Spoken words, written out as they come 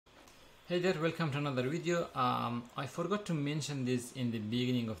Hey there, welcome to another video. I forgot to mention this in the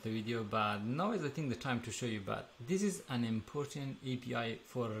beginning of the video, but now is I think the time to show you. But this is an important API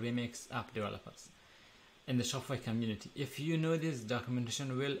for Remix app developers in the Shopify community. If you know this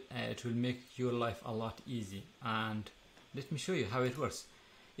documentation well, it will make your life a lot easy. And let me show you how it works.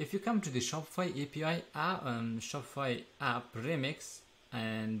 If you come to the Shopify API, Shopify app Remix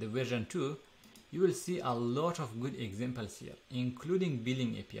and the version 2, you will see a lot of good examples here, including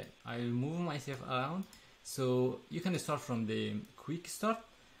billing API. I will move myself around so you can start from the quick start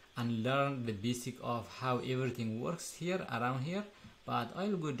and learn the basic of how everything works here around here. But I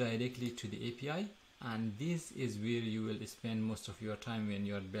will go directly to the API, and this is where you will spend most of your time when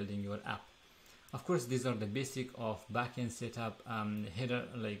you are building your app. Of course, these are the basic of backend setup, header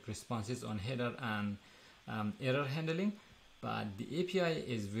like responses on header and error handling. But the API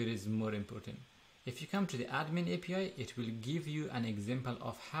is very more important. If you come to the admin API, it will give you an example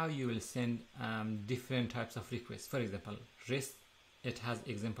of how you will send different types of requests. For example, REST, it has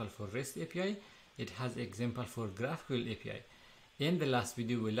example for REST API. It has example for GraphQL API. In the last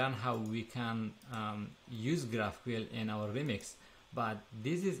video, we learned how we can use GraphQL in our Remix, but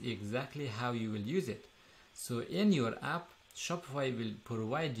this is exactly how you will use it. So in your app, Shopify will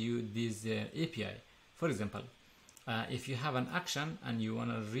provide you this API. For example, if you have an action and you want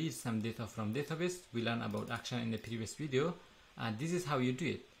to read some data from database, we learned about action in the previous video, and this is how you do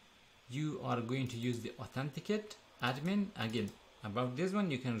it. You are going to use the authenticate admin. Again, about this one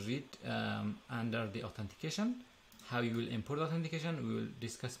you can read under the authentication, how you will import authentication. We will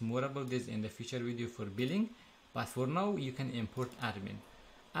discuss more about this in the future video for billing, but for now you can import admin.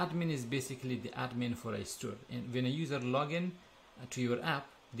 Admin is basically the admin for a store, and when a user log in to your app,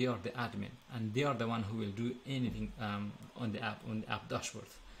 they are the admin, and they are the one who will do anything on the app dashboard.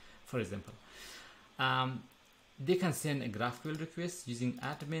 For example, they can send a GraphQL request using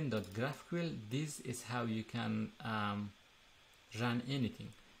admin.graphql. This is how you can run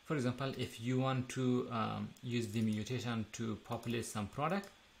anything. For example, if you want to use the mutation to populate some product,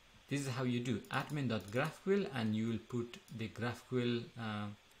 this is how you do admin.graphql, and you will put the GraphQL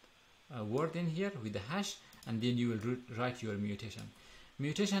word in here with the hash, and then you will write your mutation.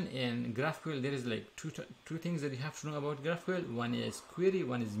 Mutation in GraphQL, there is like two things that you have to know about GraphQL. One is query,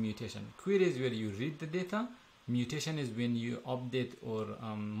 one is mutation. Query is where you read the data. Mutation is when you update or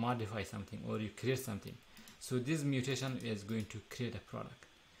modify something, or you create something. So this mutation is going to create a product,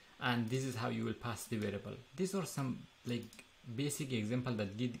 and this is how you will pass the variable. These are some like basic example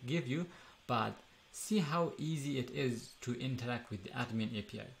that give you, but see how easy it is to interact with the admin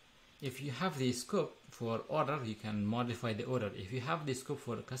API. If you have the scope for order, you can modify the order. If you have the scope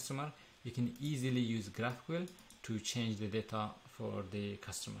for a customer, you can easily use GraphQL to change the data for the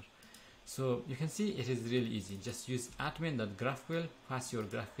customer. So you can see it is really easy. Just use admin.graphql, pass your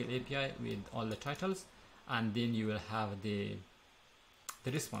GraphQL API with all the titles, and then you will have the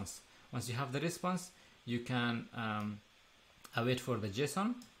response. Once you have the response, you can await for the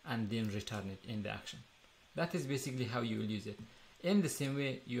JSON and then return it in the action. That is basically how you will use it. In the same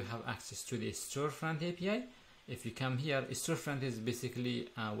way, you have access to the storefront API. If you come here, storefront is basically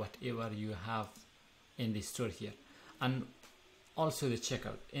whatever you have in the store here, and also the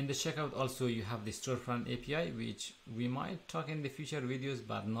checkout. In the checkout also you have the storefront API, which we might talk in the future videos,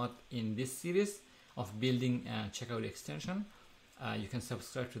 but not in this series of building a checkout extension. You can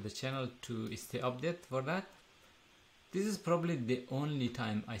subscribe to the channel to stay updated for that. This is probably the only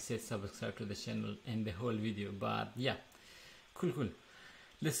time I said subscribe to the channel in the whole video, but yeah. Cool.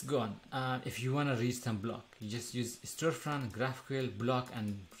 Let's go on. If you want to read some block, you just use storefront, GraphQL, block,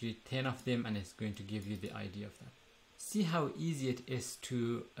 and read 10 of them, and it's going to give you the idea of that. See how easy it is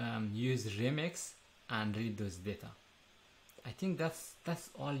to use Remix and read those data. I think that's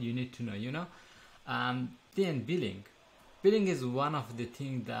all you need to know, you know. Then billing. Billing is one of the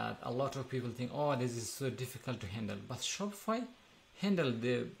things that a lot of people think, oh, this is so difficult to handle. But Shopify handle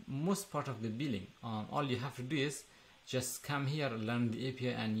the most part of the billing. All you have to do is just come here, learn the API,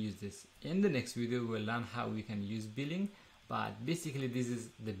 and use this. In the next video, we'll learn how we can use billing, but basically this is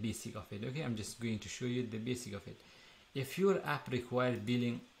the basic of it. Okay, I'm just going to show you the basic of it. If your app requires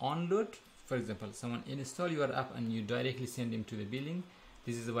billing on load, for example, someone install your app and you directly send him to the billing,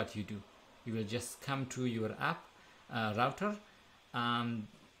 this is what you do. You will just come to your app router,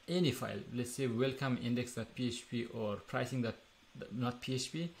 any file, let's say welcome index.php or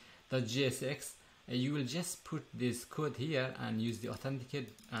pricing.jsx. You will just put this code here and use the authenticate.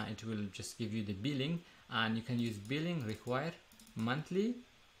 It will just give you the billing, and you can use billing require monthly.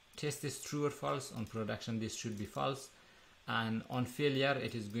 Test is true or false. On production this should be false, and on failure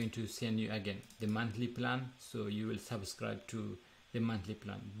it is going to send you again the monthly plan, so you will subscribe to the monthly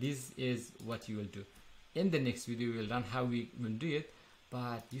plan. This is what you will do. In the next video, we will learn how we will do it,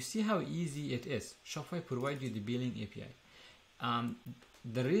 but you see how easy it is. Shopify provides you the billing API.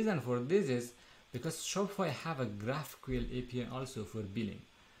 The reason for this is because Shopify have a GraphQL API also for billing.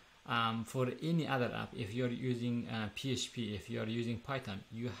 For any other app, if you're using PHP, if you're using Python,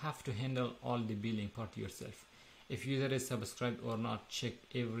 you have to handle all the billing part yourself. If user is subscribed or not, check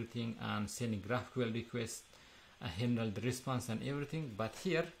everything and send a GraphQL request, handle the response and everything. But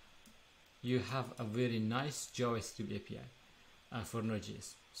here you have a very nice JavaScript API for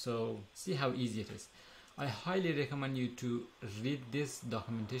Node.js. So see how easy it is. I highly recommend you to read this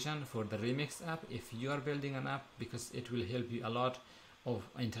documentation for the Remix app if you are building an app, because it will help you a lot of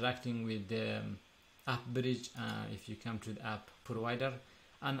interacting with the app bridge if you come to the app provider,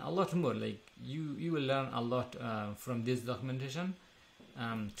 and a lot more. Like you will learn a lot from this documentation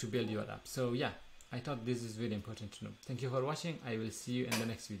to build your app. So yeah, I thought this is very important to know. Thank you for watching. I will see you in the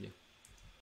next video.